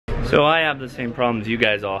So I have the same problems you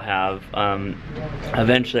guys all have.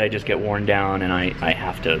 Eventually I just get worn down and I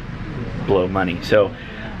have to blow money. So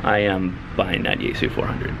I am buying that Yaesu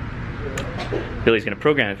 400. Billy's gonna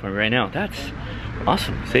program it for me right now. That's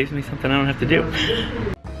awesome. Saves me something I don't have to do.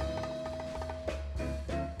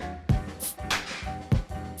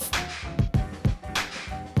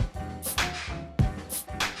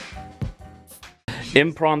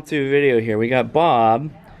 Impromptu video here. We got Bob.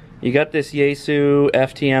 You got this Yaesu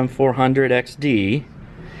FTM-400XD,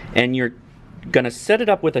 and you're gonna set it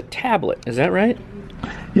up with a tablet. Is that right?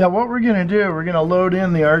 Yeah. What we're gonna do, we're gonna load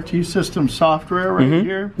in the RT system software right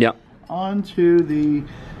here. Yeah. Onto the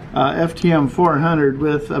FTM-400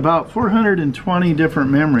 with about 420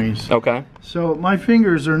 different memories. Okay. So my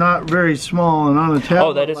fingers are not very small, and on a tablet.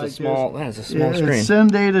 Oh, that is like a small. That is a small screen. It's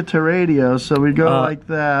send data to radio, so we go like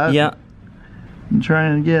that. Yeah. And try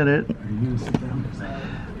and get it.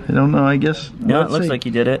 I don't know. I guess. Yeah, it looks like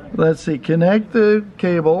you did it. Let's see. Connect the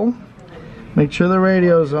cable. Make sure the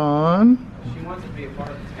radio's on.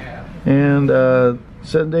 And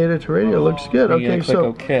send data to radio. Looks good.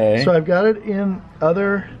 Okay, so I've got it in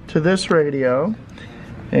other to this radio,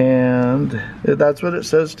 and that's what it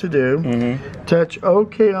says to do. Touch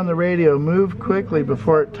OK on the radio. Move quickly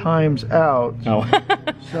before it times out. Oh.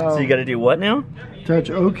 So you got to do what now?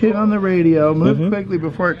 Touch OK on the radio. Move quickly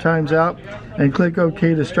before it times out, and click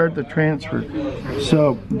OK to start the transfer.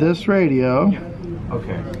 So this radio.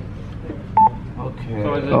 OK.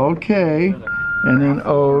 And then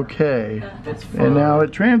OK, and now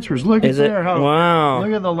it transfers. Look at there, wow!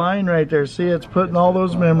 Look at the line right there. See, it's putting all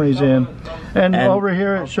those memories in, and over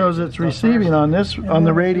here it shows it's receiving on this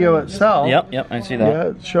the radio itself. Yep, I see that. Yeah,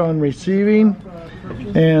 it's showing receiving,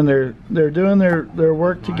 and they're doing their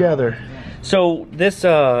work together. So this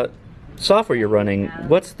software you're running,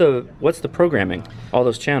 what's the programming? All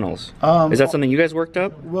those channels. Is that something you guys worked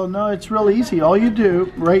up? Well, no, it's real easy. All you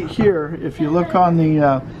do right here, if you look on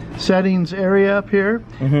the settings area up here,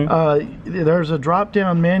 there's a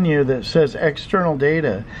drop-down menu that says external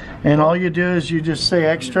data, and all you do is you just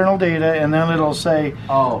say external data, and then it'll say,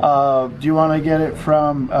 do you want to get it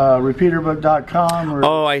from repeaterbook.com?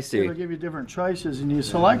 Or I see. It'll give you different choices, and you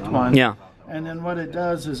select one. Yeah. And then what it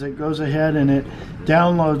does is it goes ahead and it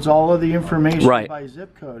downloads all of the information by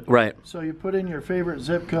zip code. Right. So you put in your favorite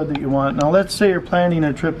zip code that you want. Now let's say you're planning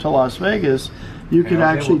a trip to Las Vegas. You could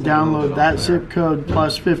actually download that zip code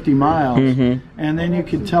plus 50 miles. And then you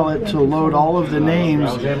could tell it to load all of the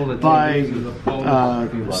names by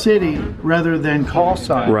city rather than call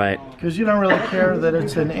sign. Right. Because you don't really care that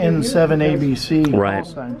it's an N7ABC call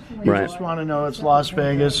sign. You just want to know it's Las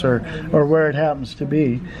Vegas or where it happens to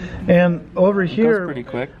be. And over here, goes pretty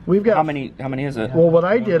quick. We've got how many is it? Well, what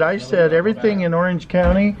I did, I said everything in Orange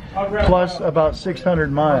County plus about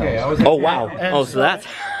 600 miles. Oh wow! And so that's.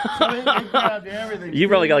 Everything. You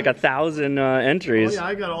probably got like 1,000 entries. Oh, yeah,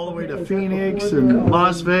 I got all the way to Phoenix and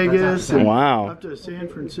Las Vegas and up to San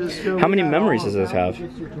Francisco. How many memories does this have?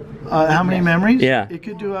 How many memories? Yeah. It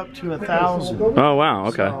could do up to 1,000. Oh wow,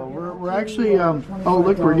 okay. So we're actually, oh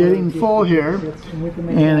look, we're getting full here,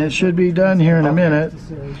 and it should be done here in a minute.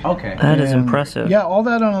 Okay. That is impressive. Yeah, all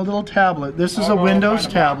that on a little tablet. This is a Windows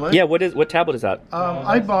tablet. Yeah, what tablet is that?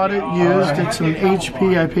 I bought it used. It's an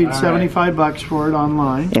HP. I paid $75 for it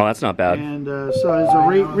online. Oh, that's not bad. And so it's a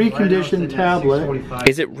reconditioned tablet.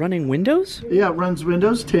 Is it running Windows? Yeah, it runs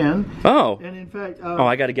Windows 10. Oh. And in fact,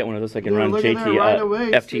 I got to get one of those so I can run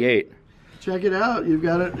FT8. Check it out. You've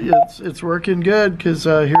got it. It's working good because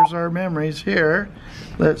here's our memories here.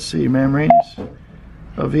 Let's see, memories.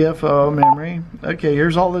 A VFO memory. Okay,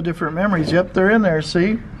 here's all the different memories. Yep, they're in there.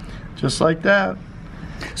 See, just like that.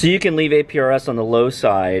 So you can leave APRS on the low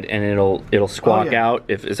side and it'll squawk out.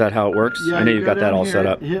 Is that how it works? Yeah, I know you've got that all set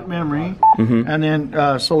up. Hit memory, and then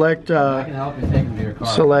select the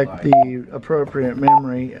appropriate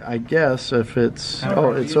memory. I guess if it's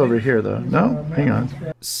it's over here though. No, hang on.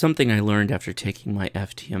 Something I learned after taking my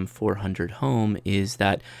FTM-400 home is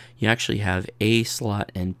that you actually have A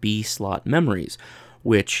slot and B slot memories,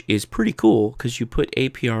 which is pretty cool because you put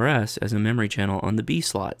APRS as a memory channel on the B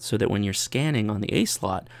slot so that when you're scanning on the A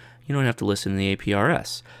slot, you don't have to listen to the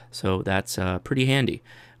APRS. So that's pretty handy.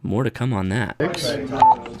 More to come on that.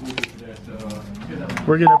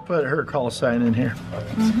 We're going to put her call sign in here.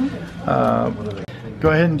 Go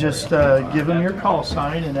ahead and just give them your call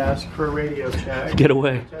sign and ask for a radio check. Get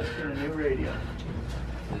away. Testing a new radio.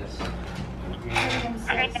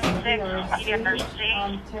 I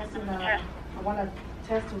want to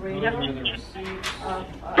test the radio.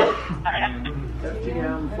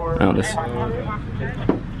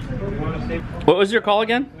 What was your call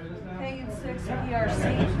again?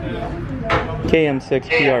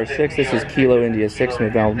 KM6PR6, this is Kilo India 6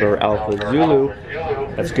 November Alpha Zulu.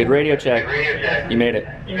 That's good radio check. You made it.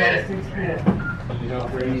 You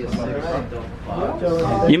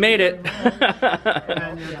made it.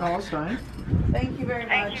 And your call sign. Thank you very much.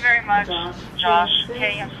 Thank you very much, Josh.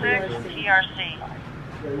 KM6TRC.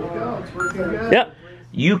 There you go. It's working good. Yep.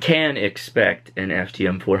 You can expect an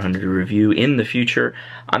FTM-400 review in the future.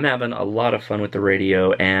 I'm having a lot of fun with the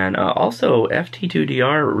radio, and also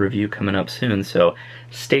FT2DR review coming up soon, so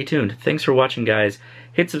stay tuned. Thanks for watching, guys.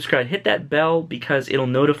 Hit subscribe, hit that bell because it'll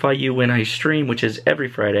notify you when I stream, which is every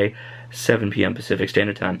Friday, 7 p.m. Pacific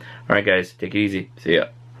Standard Time. Alright guys, take it easy. See ya.